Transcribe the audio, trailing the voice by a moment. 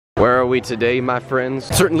Where are we today, my friends?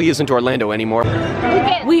 Certainly isn't Orlando anymore.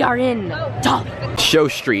 We are in Dollywood. Show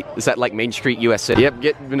Street. Is that like Main Street, USA? Yep,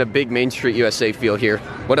 getting a big Main Street, USA feel here.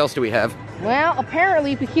 What else do we have? Well,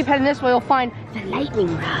 apparently if we keep heading this way, we'll find the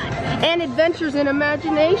lightning rod and adventures in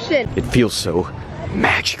imagination. It feels so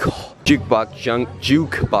magical.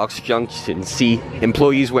 Jukebox Junction. See,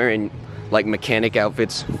 employees wearing like mechanic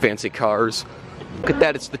outfits, fancy cars. Look at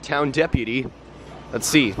that, it's the town deputy. Let's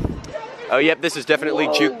see. Oh, yep, this is definitely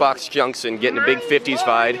Jukebox Junction, getting a big 50s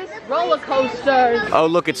vibe. Roller coasters. Oh,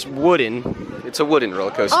 look, it's wooden. It's a wooden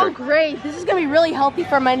roller coaster. Oh, great. This is gonna be really healthy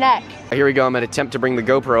for my neck. Here we go. I'm gonna attempt to bring the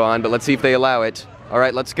GoPro on, but let's see if they allow it. All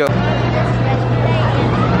right, let's go.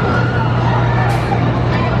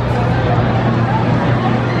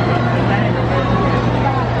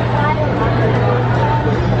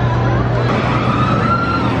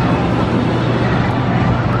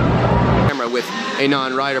 Camera with a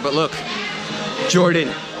non-rider, but look, Jordan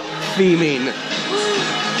theming.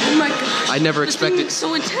 Oh my gosh. I never expected. It's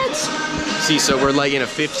so intense. See, so we're like in a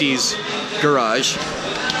 50s garage.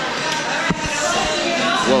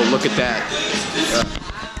 Whoa, look at that.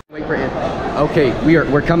 Wait for it. Okay,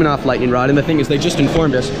 we're coming off lightning rod, and the thing is, they just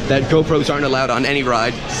informed us that GoPros aren't allowed on any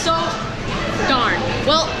ride. So darn.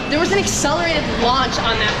 Well, there was an accelerated launch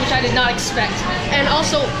on that, which I did not expect. And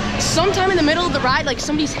also, sometime in the middle of the ride, like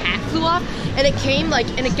somebody's hat flew off, and it came like,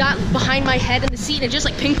 and it got behind my head in the seat, and it just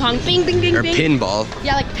like ping pong, bing, bing, bing, Or bing. pinball.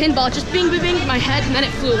 Yeah, like pinball, just bing, bing, bing, my head, and then it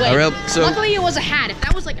flew away. All right, so luckily it was a hat. If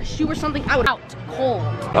that was like a shoe or something, I would out cold.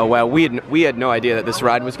 oh wow, we had no idea that this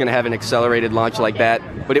ride was gonna have an accelerated launch like that,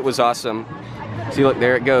 but it was awesome. See, look,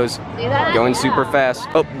 there it goes. See that? Going super fast.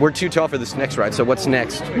 Oh, we're too tall for this next ride, so what's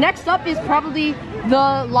next? Next up is probably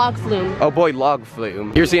the log flume. Oh boy, log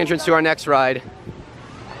flume. Here's the entrance to our next ride.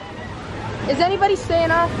 Is anybody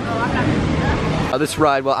staying up? This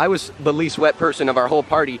ride, well, I was the least wet person of our whole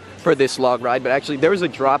party for this log ride, but actually there was a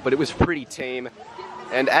drop, but it was pretty tame.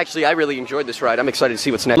 And actually, I really enjoyed this ride. I'm excited to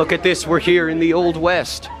see what's next. Look at this, we're here in the Old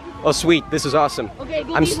West. Oh sweet, this is awesome. Okay,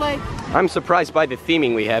 go this way. I'm surprised by the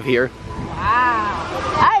theming we have here. Wow.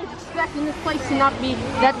 I was expecting this place to not be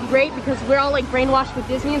that great because we're all like brainwashed with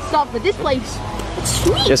Disney and stuff, but this place, it's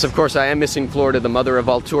sweet. Yes, of course, I am missing Florida, the mother of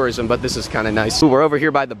all tourism, but this is kind of nice. Ooh, we're over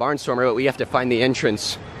here by the Barnstormer, but we have to find the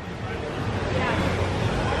entrance.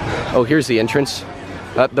 Oh, here's the entrance.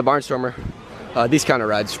 The Barnstormer. These kind of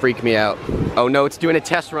rides freak me out. Oh no, it's doing a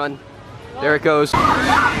test run. There it goes.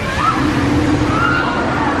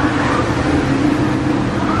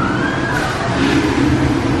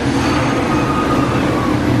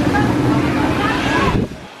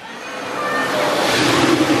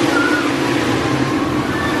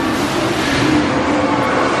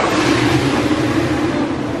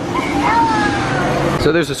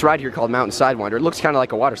 So there's this ride here called Mountain Sidewinder. It looks kind of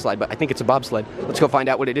like a water slide, but I think it's a bobsled. Let's go find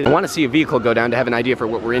out what it is. I want to see a vehicle go down to have an idea for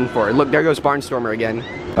what we're in for. Look, there goes Barnstormer again.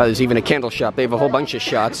 There's even a candle shop. They have a whole bunch of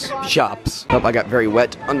shops. Oh, I got very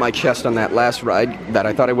wet on my chest on that last ride. That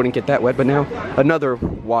I thought I wouldn't get that wet, but now another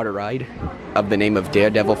water ride of the name of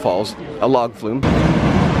Daredevil Falls, a log flume.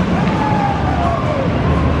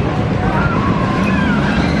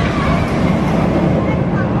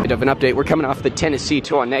 Of an update, we're coming off the Tennessee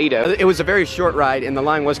Tornado. It was a very short ride and the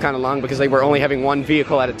line was kind of long because they were only having one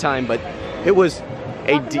vehicle at a time, but it was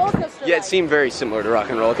yeah, it seemed very similar to Rock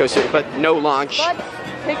and Roller Coaster, but no launch. But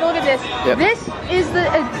take a look at this. Yep. This is the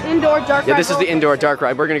indoor dark ride. Yeah, this is the indoor dark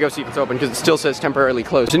ride. We're gonna go see if it's open because it still says temporarily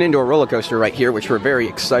closed. It's an indoor roller coaster right here, which we're very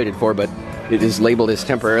excited for, but it is labeled as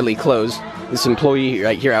temporarily closed. This employee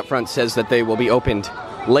right here out front says that they will be opened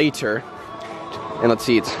later. And let's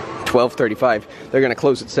see, it's 12:35. They're gonna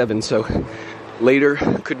close at 7, so later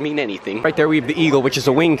could mean anything. Right there we have the Eagle, which is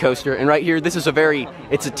a wing coaster, and right here, this is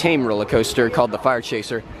it's a tame roller coaster called the Fire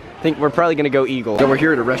Chaser. I think we're probably gonna go Eagle. So we're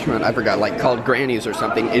here at a restaurant, I forgot, like called Granny's or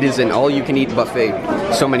something. It is an all-you-can-eat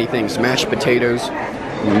buffet. So many things, mashed potatoes,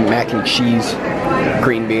 mac and cheese,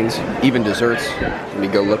 green beans, even desserts. Let me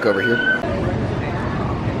go look over here.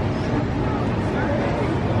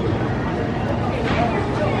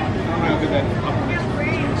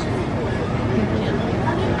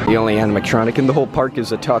 The only animatronic in the whole park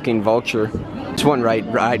is a talking vulture. This one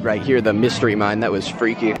ride right here, the Mystery Mine, that was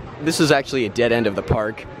freaky. This is actually a dead end of the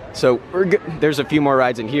park, so there's a few more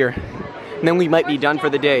rides in here, and then we might be done for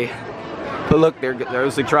the day. But look,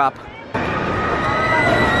 there's the drop.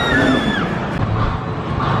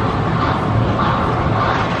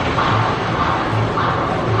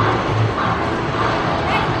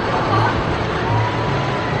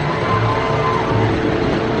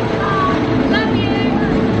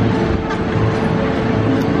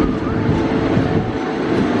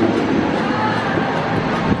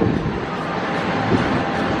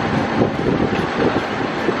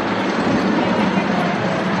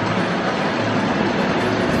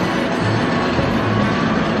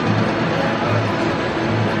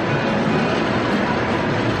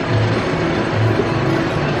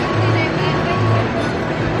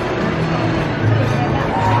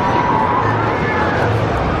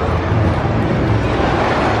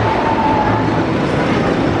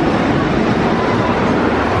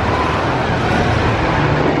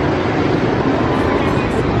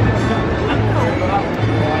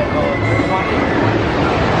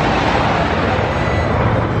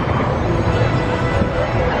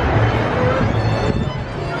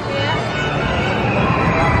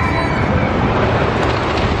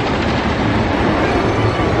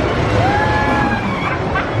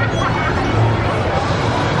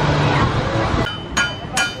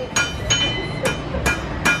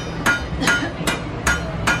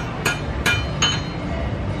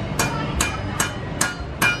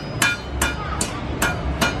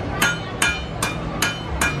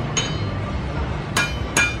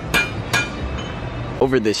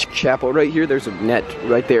 over this chapel right here. There's a net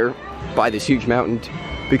right there by this huge mountain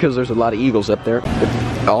because there's a lot of eagles up there.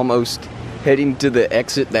 We're almost heading to the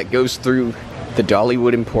exit that goes through the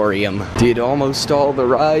Dollywood Emporium. Did almost all the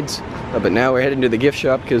rides, but now we're heading to the gift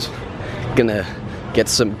shop because gonna get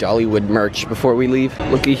some Dollywood merch before we leave.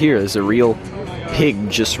 Looky here, there's a real pig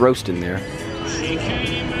just roasting there.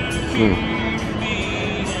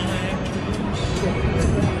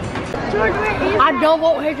 I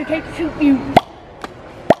don't hesitate to shoot you.